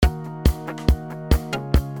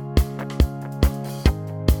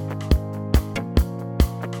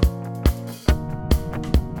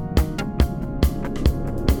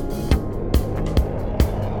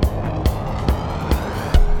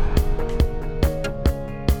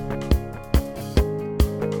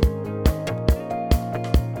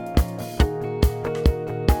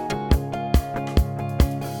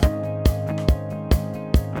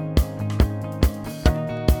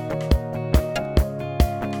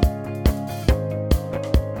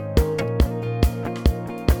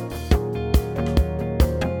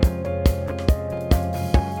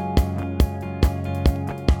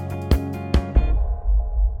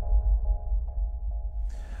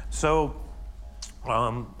So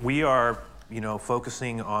we are,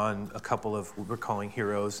 focusing on a couple of what we're calling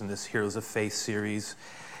heroes in this Heroes of Faith series,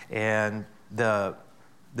 and the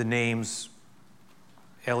names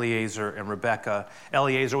Eliezer and Rebecca.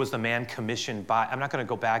 Eliezer was the man commissioned by. I'm not going to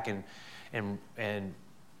go back and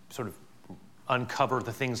sort of uncover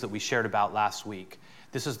the things that we shared about last week.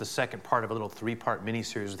 This is the second part of a little 3-part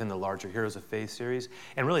mini-series within the larger Heroes of Faith series.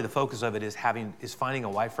 And really the focus of it is finding a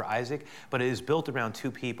wife for Isaac, but it is built around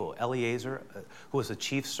 2 people, Eliezer, who was the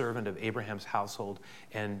chief servant of Abraham's household,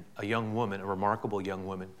 and a young woman, a remarkable young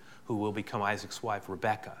woman, who will become Isaac's wife,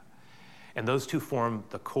 Rebecca. And those 2 form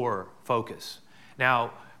the core focus.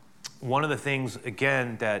 Now, one of the things,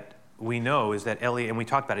 again, that we know is that and we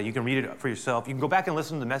talked about it, you can read it for yourself. You can go back and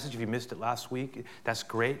listen to the message if you missed it last week. That's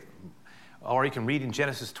great. Or you can read in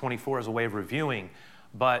Genesis 24 as a way of reviewing.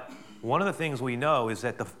 But one of the things we know is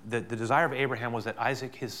that the desire of Abraham was that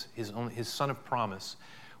Isaac, his son of promise,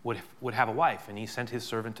 would have a wife, and he sent his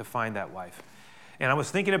servant to find that wife. And I was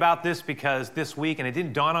thinking about this because this week, and it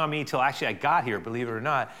didn't dawn on me till actually I got here, believe it or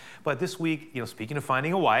not, but this week, speaking of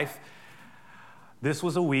finding a wife, this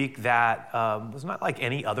was a week that was not like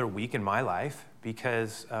any other week in my life,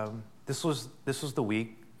 because this was the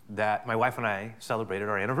week that my wife and I celebrated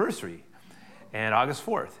our anniversary, and August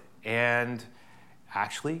 4th, and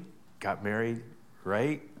actually got married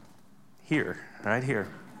right here,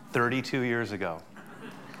 32 years ago.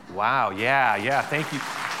 Wow, yeah, thank you.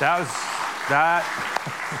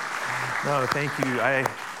 No, thank you.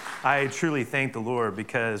 I truly thank the Lord,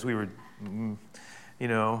 because we were,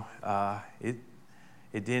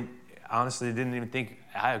 it didn't even think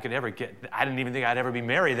I didn't even think I'd ever be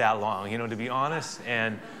married that long, to be honest.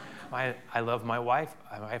 And I love my wife.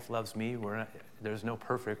 My wife loves me. There's no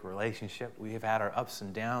perfect relationship. We have had our ups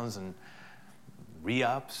and downs and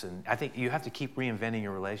re-ups, and I think you have to keep reinventing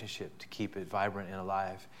your relationship to keep it vibrant and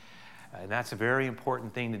alive. And that's a very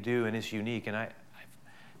important thing to do, and it's unique. And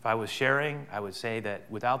if I was sharing, I would say that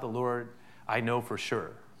without the Lord, I know for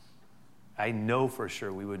sure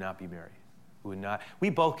we would not be married. We would not. We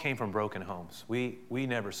both came from broken homes. We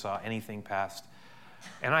never saw anything past.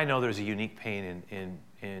 And I know there's a unique pain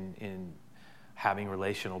in having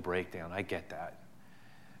relational breakdown. I get that.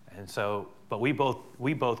 And so, but we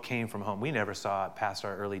both came from home. We never saw past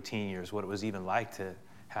our early teen years what it was even like to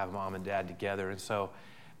have mom and dad together. And so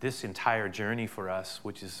this entire journey for us,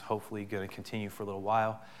 which is hopefully going to continue for a little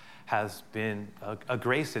while, has been a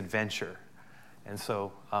grace adventure. And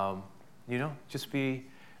so, just be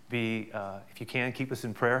if you can, keep us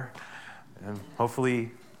in prayer, and hopefully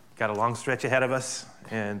got a long stretch ahead of us,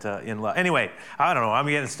 and in love. Anyway, I don't know, I'm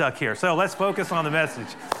getting stuck here. So let's focus on the message.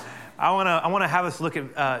 I want to have us look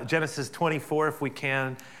at Genesis 24 if we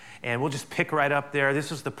can, and we'll just pick right up there.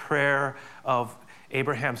 This is the prayer of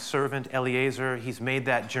Abraham's servant Eliezer. He's made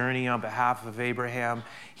that journey on behalf of Abraham.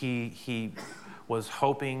 He was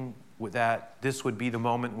hoping that this would be the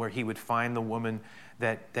moment where he would find the woman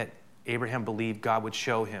that Abraham believed God would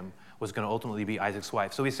show him was going to ultimately be Isaac's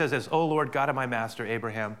wife. So he says this, "O Lord, God of my master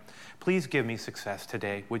Abraham, please give me success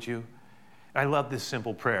today, would you?" I love this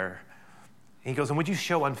simple prayer. He goes, "And would you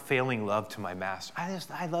show unfailing love to my master?"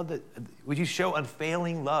 I love that. Would you show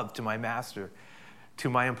unfailing love to my master, to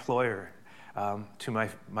my employer, to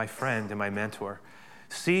my friend and my mentor?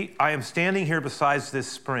 "See, I am standing here beside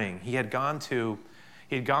this spring." He had gone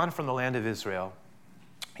from the land of Israel.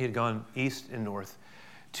 He had gone east and north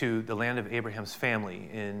to the land of Abraham's family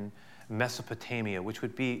in Mesopotamia, which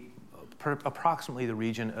would be approximately the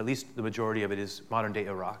region, at least the majority of it is modern-day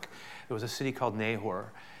Iraq. There was a city called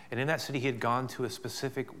Nahor, and in that city he had gone to a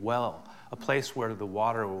specific well, a place where the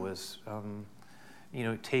water was,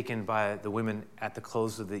 taken by the women at the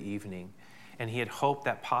close of the evening. And he had hoped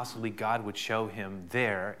that possibly God would show him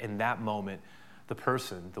there, in that moment,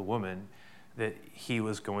 the woman, that he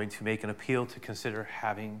was going to make an appeal to consider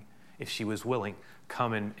having, if she was willing,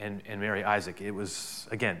 come and marry Isaac. It was,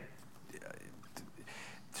 again,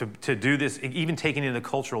 to do this, even taking into the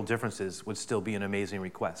cultural differences, would still be an amazing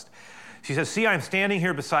request. She says, "See, I'm standing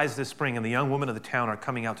here beside this spring, and the young women of the town are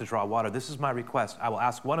coming out to draw water. This is my request. I will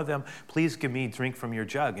ask one of them, please give me a drink from your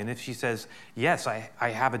jug." And if she says, "Yes, I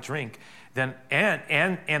have a drink," then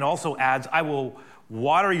and also adds, "I will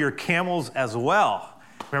water your camels as well."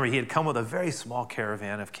 Remember, he had come with a very small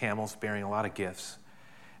caravan of camels bearing a lot of gifts.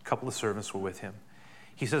 A couple of servants were with him.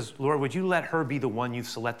 He says, "Lord, would you let her be the one you've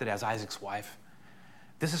selected as Isaac's wife?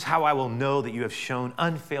 This is how I will know that you have shown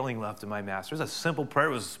unfailing love to my master." It was a simple prayer.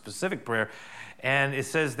 It was a specific prayer. And it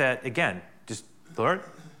says that, again, just, "Lord,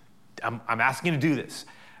 I'm asking you to do this.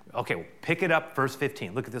 Okay, well, pick it up, verse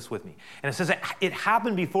 15. Look at this with me. And it says, it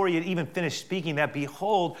happened before he had even finished speaking that,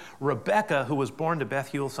 behold, Rebekah, who was born to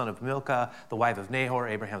Bethuel, son of Milcah, the wife of Nahor,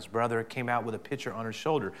 Abraham's brother, came out with a pitcher on her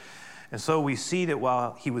shoulder. And so we see that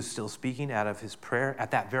while he was still speaking out of his prayer,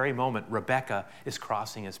 at that very moment, Rebekah is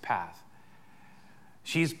crossing his path.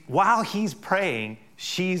 While he's praying,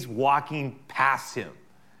 she's walking past him.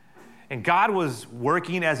 And God was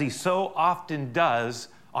working, as he so often does,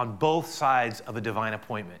 on both sides of a divine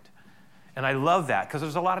appointment. And I love that, because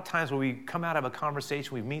there's a lot of times where we come out of a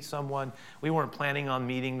conversation, we meet someone, we weren't planning on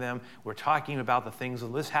meeting them, we're talking about the things,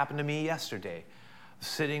 this happened to me yesterday.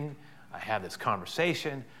 Sitting, I have this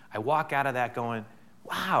conversation, I walk out of that going,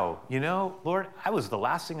 wow, Lord, the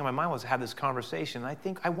last thing in my mind was to have this conversation.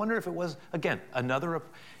 I wonder if it was, again,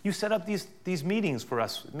 you set up these meetings for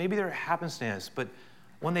us. Maybe they're happenstance, but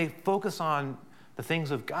when they focus on the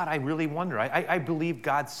things of God, I really wonder. I believe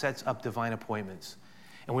God sets up divine appointments.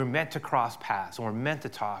 And we're meant to cross paths, and we're meant to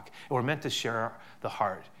talk, and we're meant to share the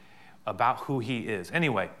heart about who he is.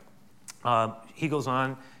 Anyway, he goes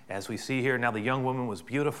on, as we see here. Now the young woman was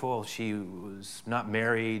beautiful. She was not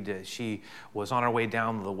married. She was on her way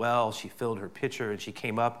down to the well. She filled her pitcher, and she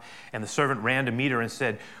came up, and the servant ran to meet her and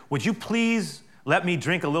said, would you please let me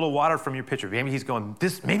drink a little water from your pitcher? Maybe he's going,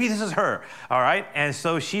 maybe this is her, all right? And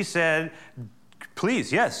so she said,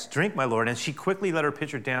 please, yes, drink, my Lord. And she quickly let her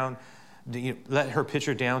pitcher down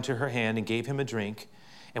to her hand and gave him a drink.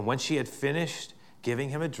 And when she had finished giving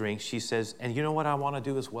him a drink, she says, and you know what I want to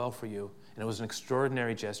do as well for you? And it was an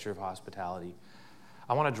extraordinary gesture of hospitality.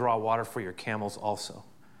 I want to draw water for your camels also,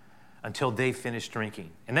 until they finished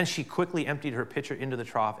drinking. And then she quickly emptied her pitcher into the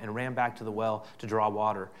trough and ran back to the well to draw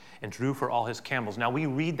water and drew for all his camels. Now we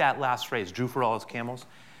read that last phrase, drew for all his camels,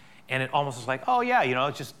 and it almost is like, oh yeah,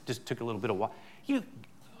 it just took a little bit of water.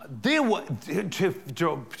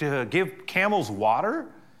 To give camels water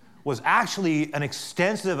was actually an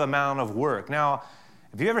extensive amount of work. Now,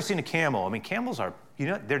 have you ever seen a camel? Camels are,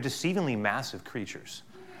 they're deceivingly massive creatures.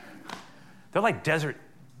 They're like desert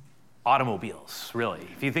automobiles, really.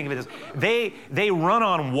 If you think of it as, they run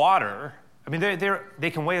on water.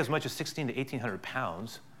 They can weigh as much as 1,600 to 1,800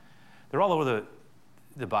 pounds. They're all over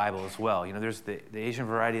the Bible as well. There's the Asian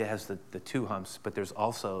variety that has the two humps, but there's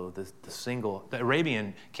also the single. The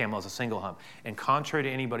Arabian camel has a single hump. And contrary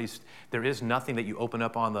to there is nothing that you open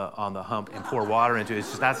up on the hump and pour water into. It's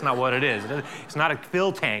just, that's not what it is. It's not a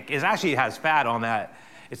fill tank. It actually has fat on that.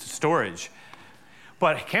 It's storage.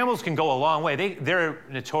 But camels can go a long way.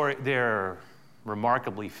 They're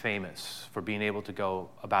remarkably famous for being able to go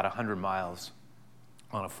about 100 miles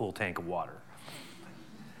on a full tank of water.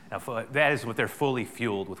 Now, that is what they're fully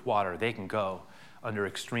fueled with water. They can go under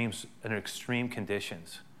extreme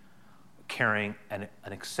conditions, carrying an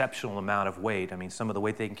exceptional amount of weight. Some of the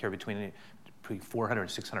weight they can carry between 400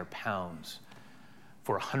 and 600 pounds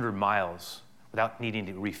for 100 miles without needing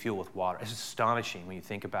to refuel with water. It's astonishing when you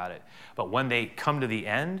think about it. But when they come to the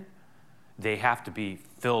end, they have to be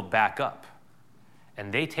filled back up.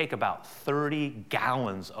 And they take about 30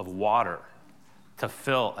 gallons of water to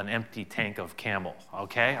fill an empty tank of camel,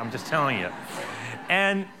 okay? I'm just telling you.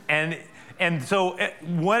 And so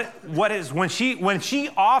when she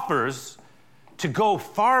offers to go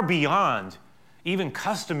far beyond even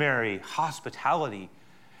customary hospitality,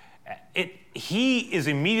 he is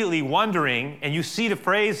immediately wondering, and you see the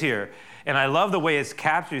phrase here, and I love the way it's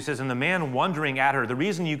captured. He says, and the man wondering at her, the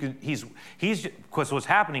reason because what's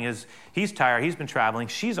happening is he's tired, he's been traveling,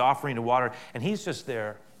 she's offering to water, and he's just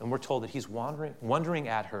there, and we're told that he's wondering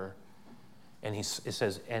at her, and it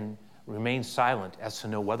says, and remained silent as to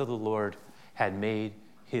know whether the Lord had made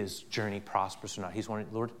his journey prosperous or not. He's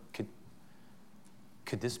wondering, Lord,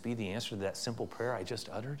 could this be the answer to that simple prayer I just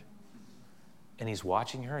uttered? And he's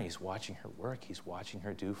watching her work, he's watching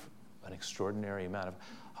her do an extraordinary amount of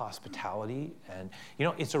hospitality. And,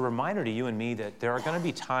 it's a reminder to you and me that there are going to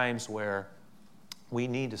be times where we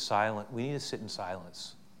need to sit in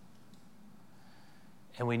silence.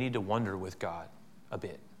 And we need to wonder with God a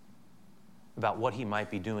bit about what he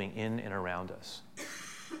might be doing in and around us.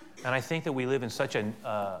 And I think that we live in such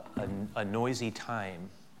a noisy time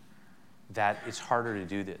that it's harder to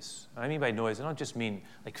do this. I mean by noise, I don't just mean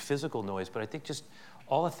like physical noise, but I think just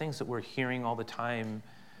all the things that we're hearing all the time,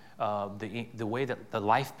 the way that the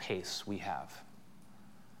life pace we have.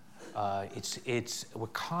 We're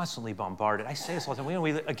constantly bombarded. I say this all the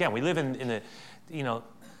time. We live in the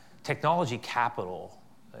technology capital.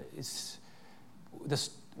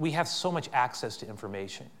 We have so much access to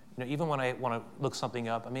information. Even when I want to look something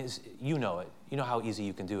up, you know it. You know how easy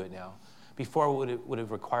you can do it now. Before it would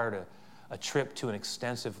have required a trip to an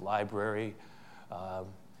extensive library,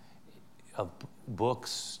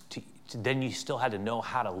 books, then you still had to know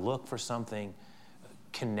how to look for something,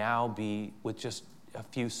 can now be, with just a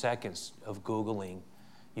few seconds of Googling,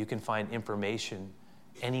 you can find information.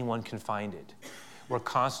 Anyone can find it. We're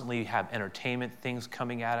constantly have entertainment things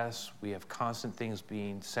coming at us. We have constant things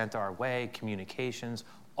being sent our way, communications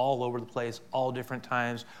all over the place, all different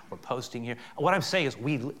times. We're posting here. What I'm saying is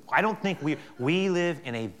I don't think we live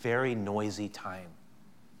in a very noisy time.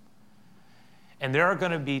 And there are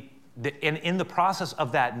going to be, in the process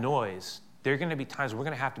of that noise, there are going to be times we're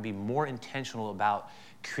going to have to be more intentional about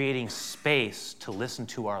creating space to listen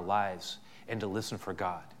to our lives and to listen for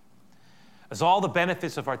God. As all the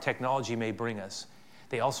benefits of our technology may bring us,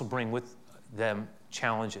 they also bring with them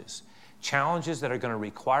challenges. Challenges that are going to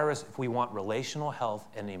require us, if we want relational health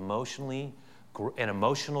and emotional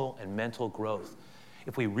and mental growth,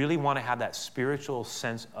 if we really want to have that spiritual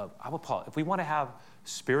sense of, if we want to have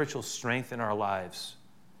spiritual strength in our lives,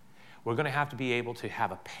 we're going to have to be able to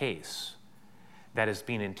have a pace that is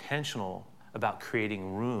being intentional about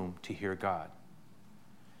creating room to hear God.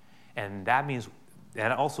 And that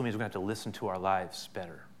also means we're going to have to listen to our lives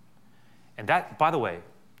better. And that, by the way,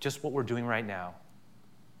 just what we're doing right now,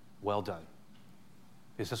 well done.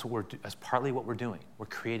 Because that's partly what we're doing. We're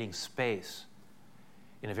creating space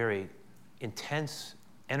in a very intense,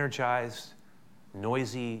 energized,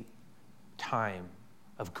 noisy time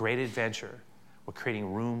of great adventure. We're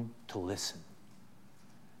creating room to listen.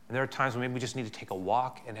 And there are times when maybe we just need to take a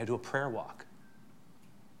walk and do a prayer walk.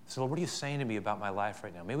 So, Lord, what are you saying to me about my life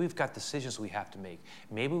right now? Maybe we've got decisions we have to make.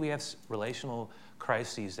 Maybe we have relational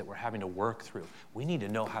crises that we're having to work through. We need to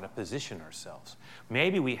know how to position ourselves.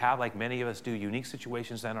 Maybe we have, like many of us do, unique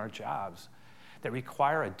situations in our jobs that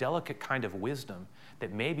require a delicate kind of wisdom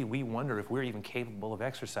that maybe we wonder if we're even capable of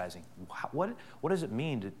exercising. What does it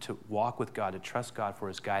mean to walk with God, to trust God for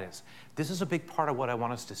his guidance? This is a big part of what I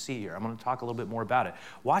want us to see here. I'm going to talk a little bit more about it.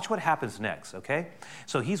 Watch what happens next, okay?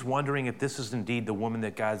 So he's wondering if this is indeed the woman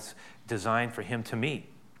that God's designed for him to meet.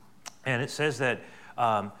 And it says that,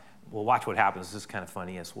 well, watch what happens. This is kind of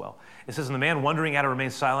funny as well. It says, and the man wondering at it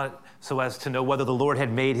remained silent so as to know whether the Lord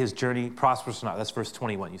had made his journey prosperous or not. That's verse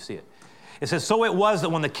 21, you see it. It says, so it was that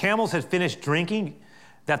when the camels had finished drinking,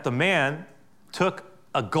 that the man took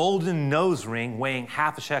a golden nose ring weighing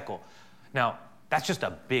half a shekel. Now, that's just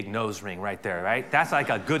a big nose ring right there, right? That's like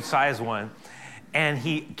a good sized one. And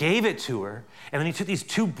he gave it to her. And then he took these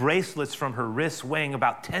 2 bracelets from her wrists weighing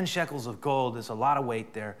about 10 shekels of gold. There's a lot of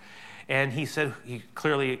weight there. And he said,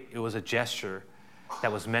 clearly it was a gesture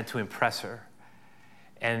that was meant to impress her.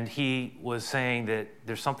 And he was saying that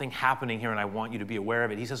there's something happening here and I want you to be aware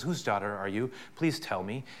of it. He says, whose daughter are you? Please tell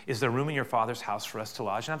me. Is there room in your father's house for us to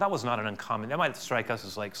lodge? And that was not an uncommon. That might strike us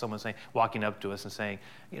as like someone saying, walking up to us and saying,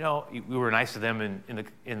 you know, we were nice to them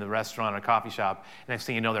in the restaurant or coffee shop. Next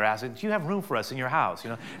thing you know, they're asking, do you have room for us in your house?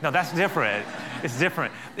 You know, no, that's different. It's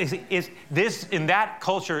different. In that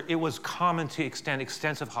culture, it was common to extend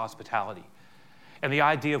extensive hospitality. And the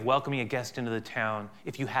idea of welcoming a guest into the town,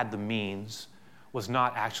 if you had the means, was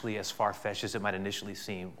not actually as far-fetched as it might initially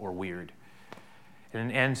seem or weird.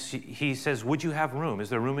 And he says, would you have room? Is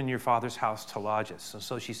there room in your father's house to lodge us? And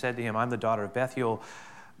so she said to him, I'm the daughter of Bethuel,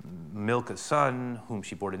 Milcah's son, whom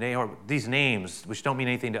she bore to Nahor. These names, which don't mean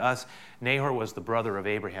anything to us, Nahor was the brother of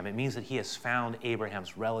Abraham. It means that he has found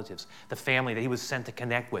Abraham's relatives, the family that he was sent to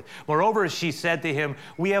connect with. Moreover, she said to him,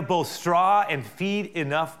 we have both straw and feed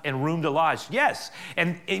enough and room to lodge. Yes,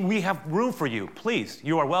 and we have room for you. Please,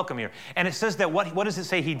 you are welcome here. And it says that, what does it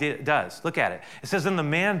say he does? Look at it. It says, then the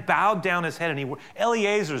man bowed down his head, and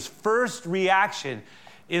Eliezer's first reaction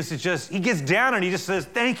is he gets down and he just says,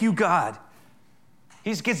 thank you, God. He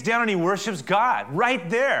just gets down and he worships God right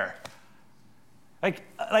there. Like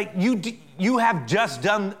you have just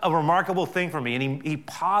done a remarkable thing for me. And he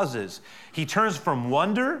pauses. He turns from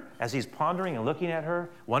wonder as he's pondering and looking at her,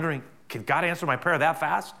 wondering, can God answer my prayer that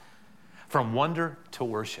fast? From wonder to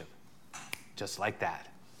worship, just like that.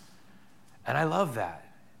 And I love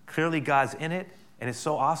that. Clearly God's in it. And it's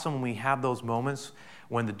so awesome when we have those moments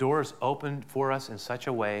when the door is opened for us in such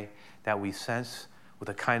a way that we sense with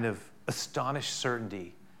a kind of astonished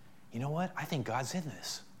certainty, you know what? I think God's in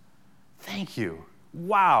this. Thank you.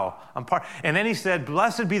 Wow. And then he said,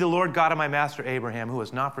 blessed be the Lord God of my master Abraham, who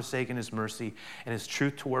has not forsaken his mercy and his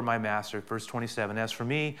truth toward my master. Verse 27, as for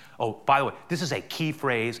me, oh, by the way, this is a key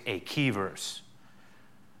phrase, a key verse.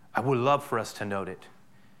 I would love for us to note it.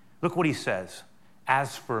 Look what he says.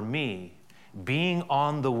 As for me, being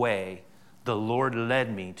on the way, the Lord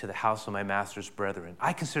led me to the house of my master's brethren.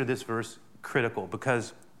 I consider this verse critical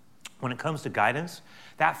because when it comes to guidance,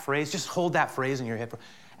 that phrase, just hold that phrase in your head.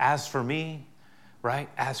 As for me, right?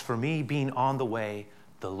 As for me being on the way,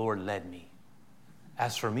 the Lord led me.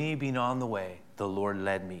 As for me being on the way, the Lord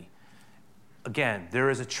led me. Again, there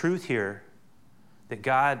is a truth here that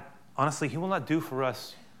God, honestly, he will not do for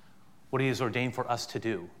us what he has ordained for us to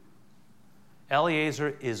do.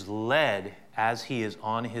 Eliezer is led as he is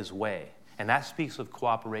on his way. And that speaks of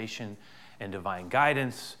cooperation and divine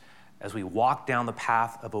guidance as we walk down the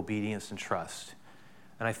path of obedience and trust.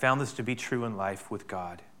 And I found this to be true in life with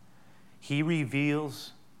God. He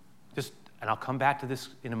reveals, and I'll come back to this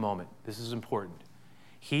in a moment. This is important.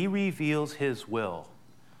 He reveals his will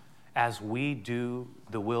as we do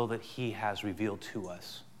the will that he has revealed to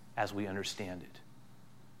us as we understand it.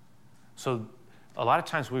 So a lot of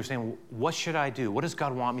times we were saying, what should I do? What does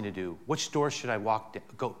God want me to do? Which door should I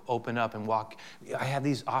go open up and walk? I have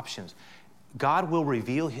these options. God will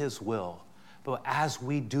reveal his will, but as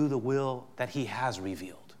we do the will that he has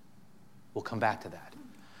revealed, we'll come back to that.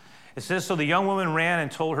 It says, so the young woman ran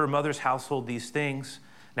and told her mother's household these things.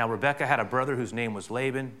 Now Rebekah had a brother whose name was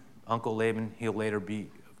Laban, Uncle Laban. He'll later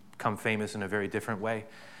become famous in a very different way.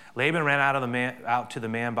 Laban ran out to the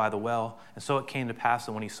man by the well, and so it came to pass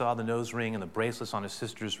that when he saw the nose ring and the bracelets on his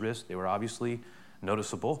sister's wrist, they were obviously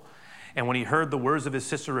noticeable. And when he heard the words of his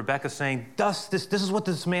sister Rebekah saying, this is what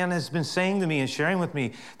this man has been saying to me and sharing with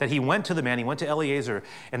me, that he went to the man, he went to Eliezer,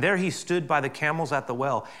 and there he stood by the camels at the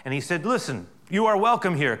well. And he said, listen, you are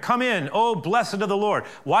welcome here. Come in, oh, blessed of the Lord.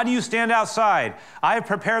 Why do you stand outside? I have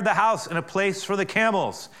prepared the house and a place for the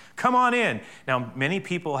camels. Come on in. Now, many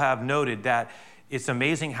people have noted that it's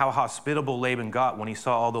amazing how hospitable Laban got when he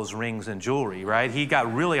saw all those rings and jewelry, right? He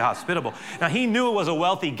got really hospitable. Now, he knew it was a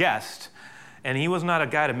wealthy guest, and he was not a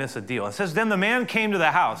guy to miss a deal. It says, then the man came to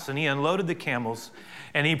the house, and he unloaded the camels,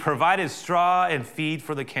 and he provided straw and feed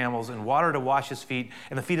for the camels and water to wash his feet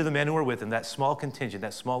and the feet of the men who were with him, that small contingent,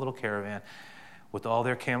 that small little caravan with all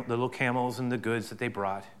their little camels and the goods that they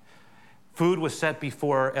brought. Food was set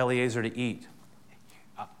before Eliezer to eat.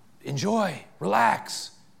 Enjoy,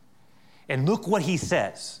 relax. And look what he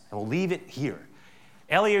says, and we'll leave it here.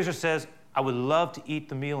 Eliezer says, I would love to eat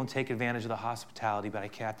the meal and take advantage of the hospitality, but I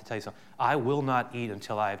have to tell you something. I will not eat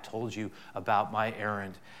until I have told you about my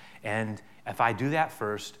errand. And if I do that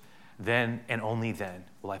first, then and only then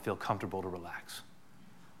will I feel comfortable to relax.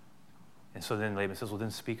 And so then Laban says, well, then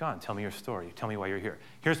speak on. Tell me your story. Tell me why you're here.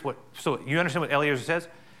 So you understand what Eliezer says?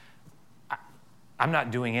 I'm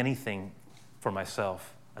not doing anything for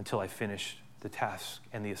myself until I finish the task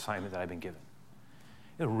and the assignment that I've been given.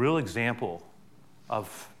 A real example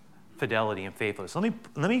of fidelity and faithfulness. Let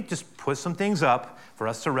me just put some things up for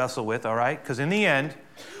us to wrestle with, all right? Because in the end,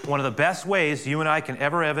 one of the best ways you and I can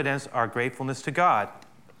ever evidence our gratefulness to God,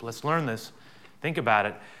 let's learn this, think about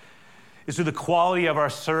it, is through the quality of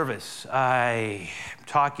our service. I'm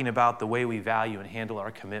talking about the way we value and handle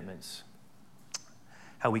our commitments,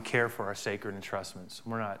 how we care for our sacred entrustments.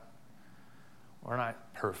 We're not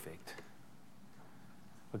perfect.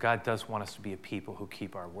 But God does want us to be a people who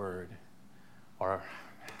keep our word, or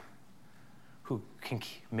who can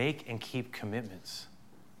make and keep commitments.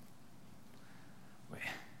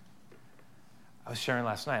 I was sharing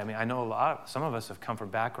last night. I mean, I know some of us have come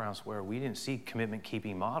from backgrounds where we didn't see commitment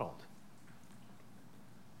keeping modeled.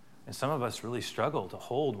 And some of us really struggle to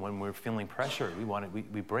hold when we're feeling pressure. We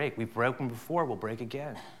break. We've broken before, we'll break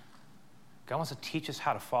again. God wants to teach us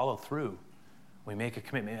how to follow through. We make a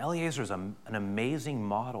commitment. Eliezer is an amazing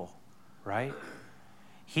model, right?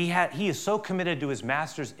 He is so committed to his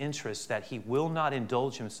master's interests that he will not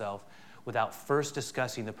indulge himself without first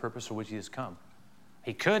discussing the purpose for which he has come.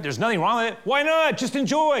 He could. There's nothing wrong with it. Why not? Just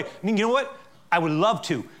enjoy. I mean, you know what? I would love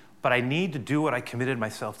to, but I need to do what I committed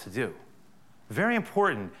myself to do. Very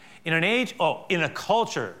important. In a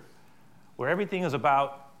culture where everything is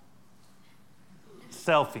about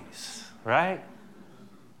selfies, right?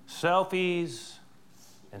 Selfies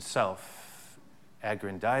and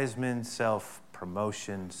self-aggrandizement,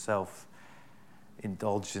 self-promotion,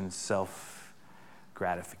 self-indulgence,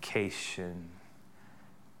 self-gratification,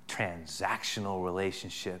 transactional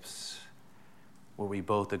relationships where we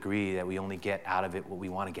both agree that we only get out of it what we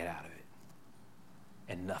want to get out of it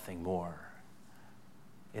and nothing more.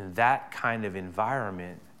 In that kind of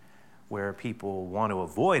environment where people want to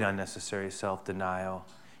avoid unnecessary self-denial,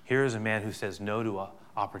 here is a man who says no to an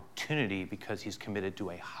opportunity because he's committed to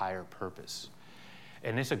a higher purpose.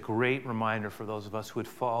 And it's a great reminder for those of us who would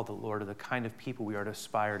follow the Lord of the kind of people we are to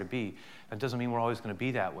aspire to be. That doesn't mean we're always going to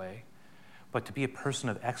be that way, but to be a person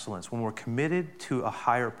of excellence. When we're committed to a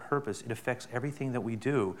higher purpose, it affects everything that we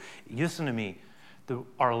do. Listen to me.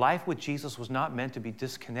 Our life with Jesus was not meant to be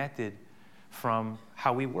disconnected from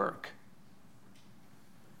how we work.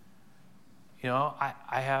 You know,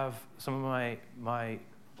 I have some of my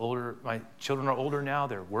my children are older now.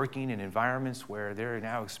 They're working in environments where they're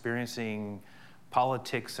now experiencing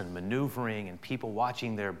politics and maneuvering and people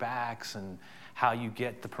watching their backs and how you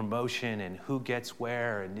get the promotion and who gets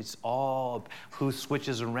where, and it's all who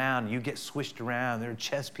switches around. You get switched around. There are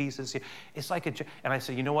chess pieces. It's like and I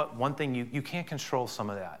said, you know what? One thing, you can't control some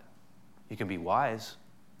of that. You can be wise.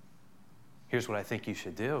 Here's what I think you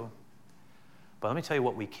should do. But let me tell you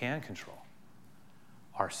what we can control.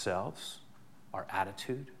 Ourselves, our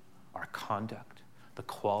attitude, our conduct, the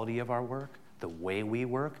quality of our work, the way we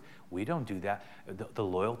work. We don't do that. The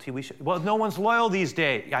loyalty we should. Well, no one's loyal these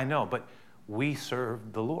days. I know, but we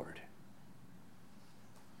serve the Lord.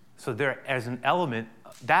 So there, as an element,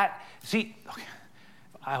 I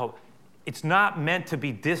hope it's not meant to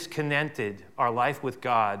be disconnected, our life with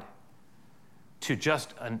God, to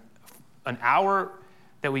just an hour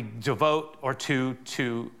that we devote or two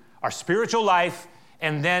to our spiritual life,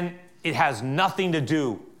 and then it has nothing to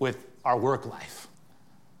do with our work life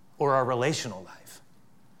or our relational life.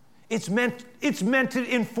 It's meant to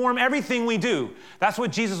inform everything we do. That's what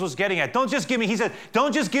Jesus was getting at. He said,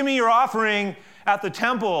 don't just give me your offering at the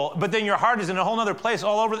temple, but then your heart is in a whole other place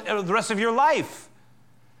all over the rest of your life.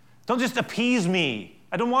 Don't just appease me.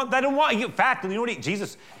 I don't want, in fact, you know what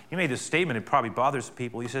Jesus, he made this statement, it probably bothers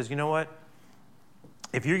people. He says, you know what?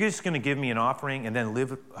 If you're just going to give me an offering and then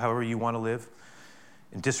live however you want to live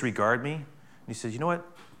and disregard me, and he says, you know what?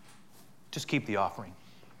 Just keep the offering.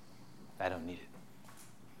 I don't need it.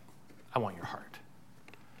 I want your heart.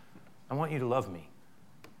 I want you to love me.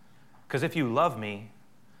 Because if you love me,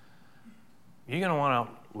 we're going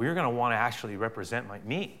to want to actually represent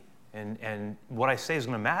me. And what I say is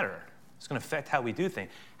going to matter. It's going to affect how we do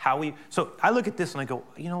things. So I look at this and I go,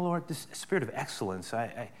 you know, Lord, this spirit of excellence,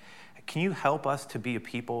 can you help us to be a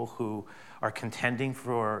people who are contending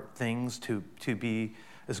for things to be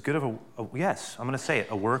as good of yes, I'm going to say it,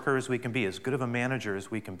 a worker as we can be, as good of a manager as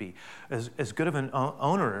we can be, as good of an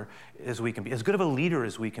owner as we can be, as good of a leader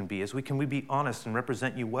as we can be, can we be honest and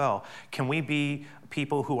represent you well? Can we be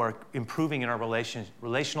people who are improving in our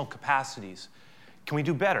relational capacities? Can we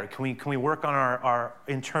do better? Can we work on our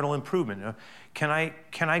internal improvement? Can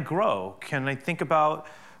I grow? Can I think about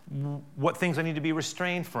what things I need to be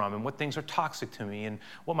restrained from and what things are toxic to me and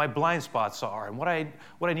what my blind spots are and what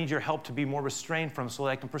I need your help to be more restrained from so that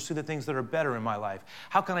I can pursue the things that are better in my life?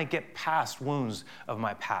 How can I get past wounds of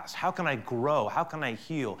my past? How can I grow? How can I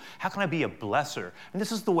heal? How can I be a blesser? And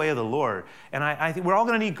this is the way of the Lord. And I think we're all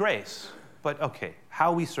going to need grace. But okay,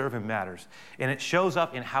 how we serve him matters. And it shows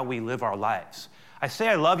up in how we live our lives. I say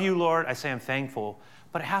I love you, Lord. I say I'm thankful.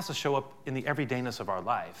 But it has to show up in the everydayness of our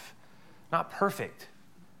life. Not perfect,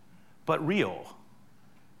 but real.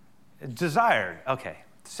 Desired. Okay,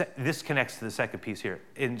 this connects to the second piece here.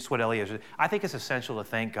 It's what Eliezer, I think it's essential to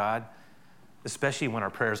thank God, especially when our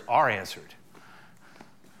prayers are answered.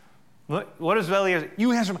 Look, what does Eliezer,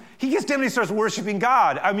 you answer, he gets down and he starts worshiping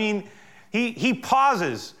God. I mean, he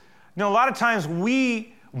pauses. You know, a lot of times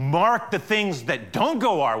we mark the things that don't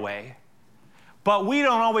go our way, but we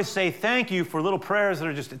don't always say thank you for little prayers that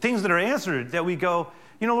are just things that are answered, that we go,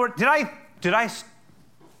 you know, Lord, did I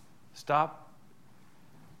stop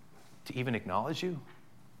to even acknowledge you?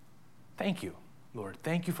 Thank you, Lord.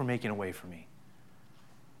 Thank you for making a way for me.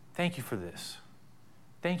 Thank you for this.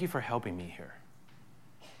 Thank you for helping me here.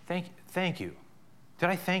 Thank you. Did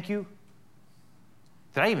I thank you?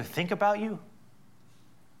 Did I even think about you?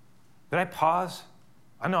 Did I pause?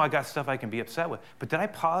 I know I got stuff I can be upset with, but did I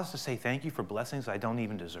pause to say thank you for blessings I don't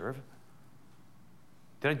even deserve?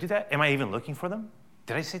 Did I do that? Am I even looking for them?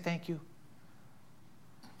 Did I say thank you?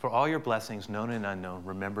 For all your blessings, known and unknown,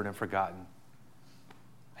 remembered and forgotten,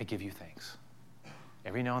 I give you thanks.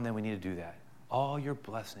 Every now and then we need to do that. All your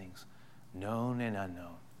blessings, known and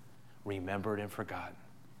unknown, remembered and forgotten,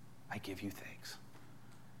 I give you thanks.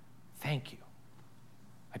 Thank you.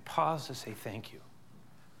 I pause to say thank you.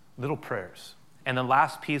 Little prayers. And the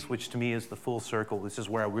last piece, which to me is the full circle, this is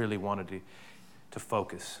where I really wanted to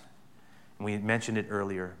focus. And we mentioned it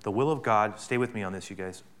earlier. The will of God, stay with me on this, you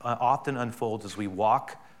guys, often unfolds as we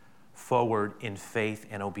walk forward in faith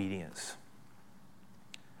and obedience.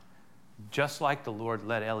 Just like the Lord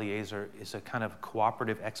led Eliezer is a kind of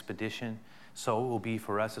cooperative expedition, so it will be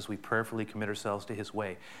for us as we prayerfully commit ourselves to his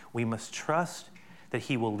way. We must trust that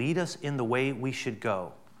he will lead us in the way we should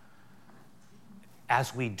go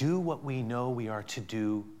as we do what we know we are to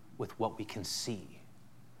do with what we can see.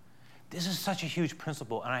 This is such a huge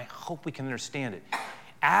principle, and I hope we can understand it.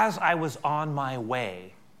 As I was on my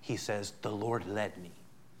way, he says, the Lord led me.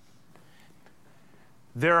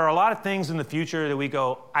 There are a lot of things in the future that we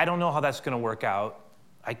go, I don't know how that's going to work out.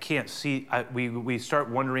 I can't see. We start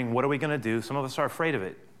wondering, what are we going to do? Some of us are afraid of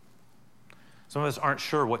it. Some of us aren't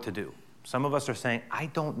sure what to do. Some of us are saying, I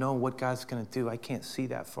don't know what God's going to do. I can't see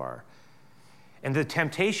that far. And the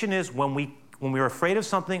temptation is when we're afraid of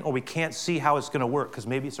something or we can't see how it's going to work because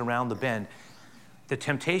maybe it's around the bend, the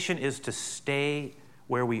temptation is to stay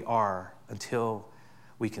where we are until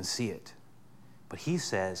we can see it. But he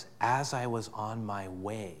says, as I was on my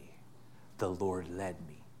way, the Lord led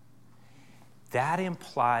me. That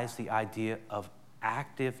implies the idea of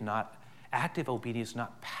active obedience,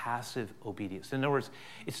 not passive obedience. In other words,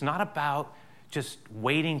 it's not about just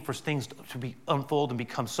waiting for things to unfold and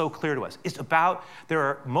become so clear to us. It's about,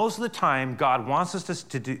 most of the time, God wants us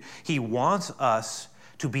to do, he wants us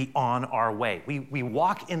to be on our way. We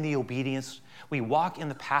walk in the obedience. We walk in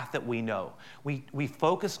the path that we know. We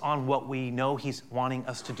focus on what we know he's wanting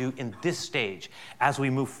us to do in this stage. As we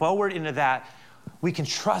move forward into that, we can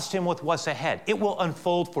trust him with what's ahead. It will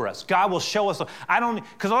unfold for us. God will show us.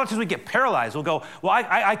 Because a lot of times we get paralyzed. We'll go, well,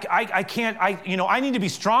 I can't, I need to be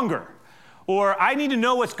stronger. Or I need to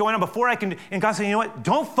know what's going on before I can. And God said, you know what?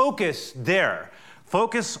 Don't focus there.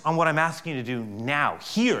 Focus on what I'm asking you to do now,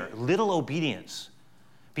 here, little obedience.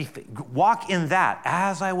 Walk in that.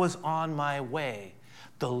 As I was on my way,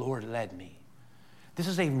 the Lord led me. This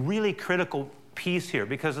is a really critical piece here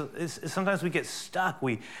because sometimes we get stuck.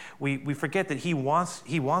 We forget that he wants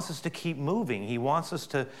us to keep moving. He wants us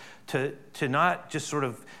to not just sort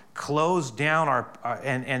of close down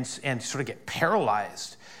and sort of get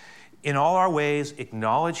paralyzed. In all our ways,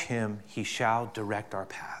 acknowledge him. He shall direct our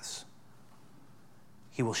paths.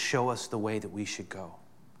 He will show us the way that we should go.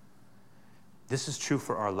 This is true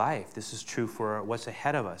for our life. This is true for what's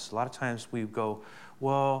ahead of us. A lot of times we go,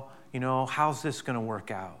 well, how's this going to work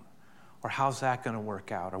out? Or how's that going to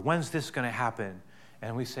work out? Or when's this going to happen?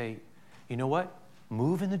 And we say, you know what?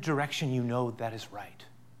 Move in the direction you know that is right.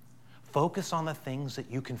 Focus on the things that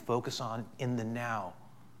you can focus on in the now.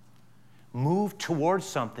 Move towards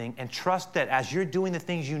something and trust that as you're doing the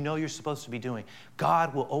things you know you're supposed to be doing,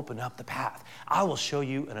 God will open up the path. I will show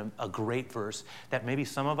you a great verse that maybe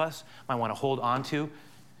some of us might want to hold on to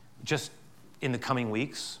just in the coming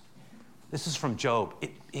weeks. This is from Job.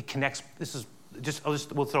 It connects.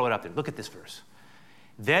 We'll throw it up there. Look at this verse.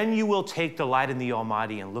 Then you will take delight in the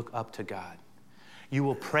Almighty and look up to God. You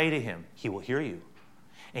will pray to him. He will hear you.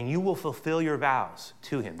 And you will fulfill your vows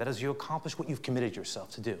to him. That is, you accomplish what you've committed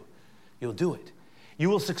yourself to do. You'll do it.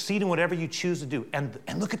 You will succeed in whatever you choose to do. And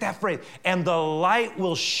look at that phrase. And the light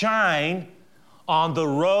will shine on the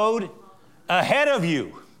road ahead of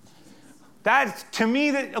you. That's, to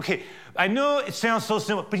me, okay, I know it sounds so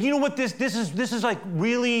simple, but you know what this is like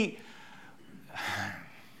really,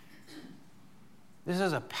 this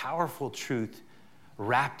is a powerful truth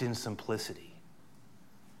wrapped in simplicity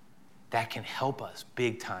that can help us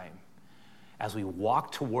big time. As we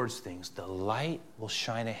walk towards things, the light will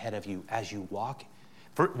shine ahead of you as you walk.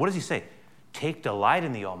 What does he say? Take delight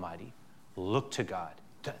in the Almighty. Look to God.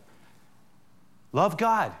 Love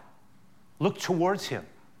God. Look towards him.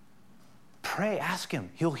 Pray, ask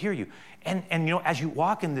him. He'll hear you. And as you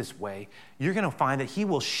walk in this way, you're going to find that he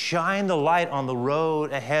will shine the light on the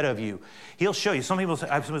road ahead of you. He'll show you. Some people say,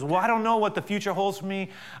 well, I don't know what the future holds for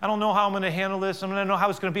me. I don't know how I'm going to handle this. I don't know how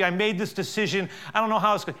it's going to be. I made this decision. I don't know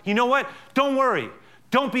how it's going to. You know what? Don't worry.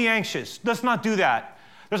 Don't be anxious. Let's not do that.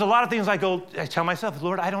 There's a lot of things I tell myself,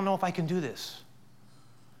 Lord, I don't know if I can do this.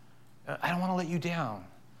 I don't want to let you down.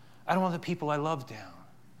 I don't want the people I love down.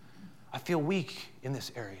 I feel weak in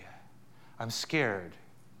this area. I'm scared.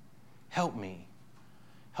 Help me.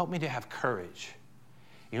 Help me to have courage.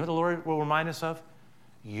 You know what the Lord will remind us of?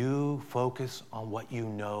 You focus on what you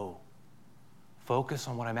know. Focus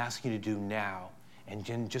on what I'm asking you to do now, and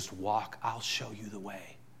then just walk. I'll show you the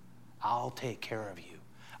way. I'll take care of you.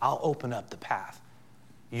 I'll open up the path.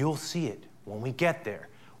 You'll see it when we get there.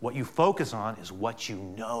 What you focus on is what you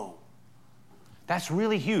know. That's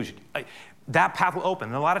really huge. That path will open.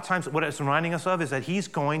 And a lot of times what it's reminding us of is that he's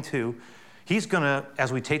going to,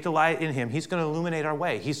 as we take delight in him, he's going to illuminate our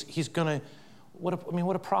way. He's going to,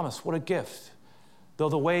 what a promise, what a gift. Though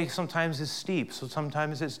the way sometimes is steep, so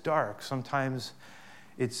sometimes it's dark, sometimes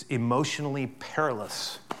it's emotionally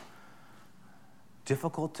perilous,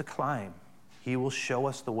 difficult to climb. He will show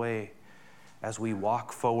us the way as we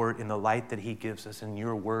walk forward in the light that he gives us. In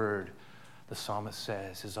your word, the psalmist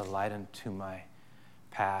says, is a light unto my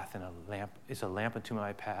path and a lamp, is a lamp unto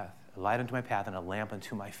my path, a light unto my path and a lamp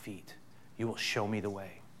unto my feet. You will show me the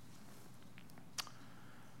way.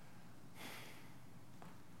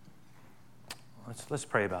 Let's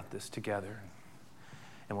pray about this together.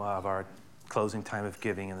 And we'll have our closing time of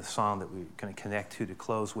giving and the song that we're going to connect to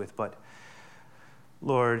close with. But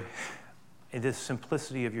Lord, in this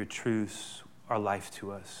simplicity of your truths are life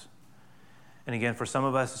to us. And again, for some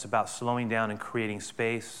of us, it's about slowing down and creating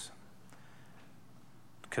space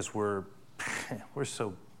because we're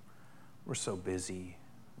so busy.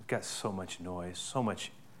 We've got so much noise, so much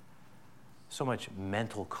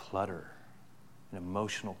mental clutter and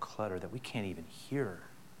emotional clutter that we can't even hear.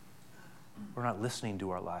 We're not listening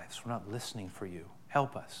to our lives. We're not listening for you.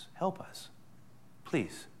 Help us. Help us.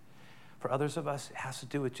 Please. For others of us, it has to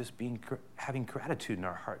do with just having gratitude in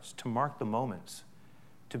our hearts, to mark the moments,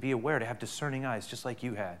 to be aware, to have discerning eyes just like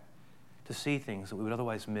you had, to see things that we would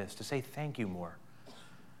otherwise miss, to say thank you more.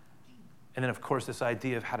 And then, of course, this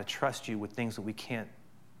idea of how to trust you with things that we can't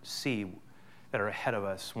see that are ahead of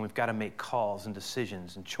us when we've got to make calls and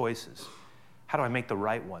decisions and choices. How do I make the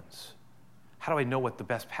right ones? How do I know what the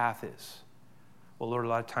best path is? Well, Lord, a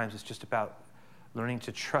lot of times it's just about learning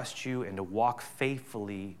to trust you and to walk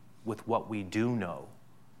faithfully with what we do know.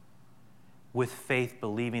 With faith,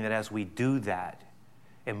 believing that as we do that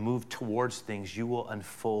and move towards things, you will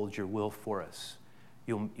unfold your will for us.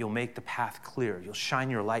 You'll make the path clear. You'll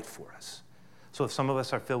shine your light for us. So if some of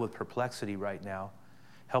us are filled with perplexity right now,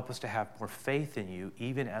 help us to have more faith in you,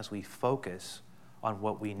 even as we focus on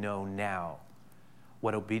what we know now.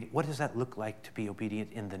 What does that look like to be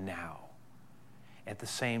obedient in the now? At the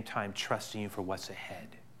same time, trusting you for what's ahead.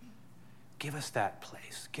 Give us that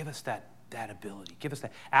place. Give us that ability. Give us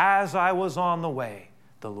that. As I was on the way,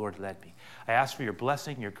 the Lord led me. I ask for your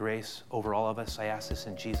blessing, your grace over all of us. I ask this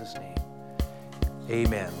in Jesus' name.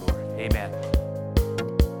 Amen, Lord. Amen.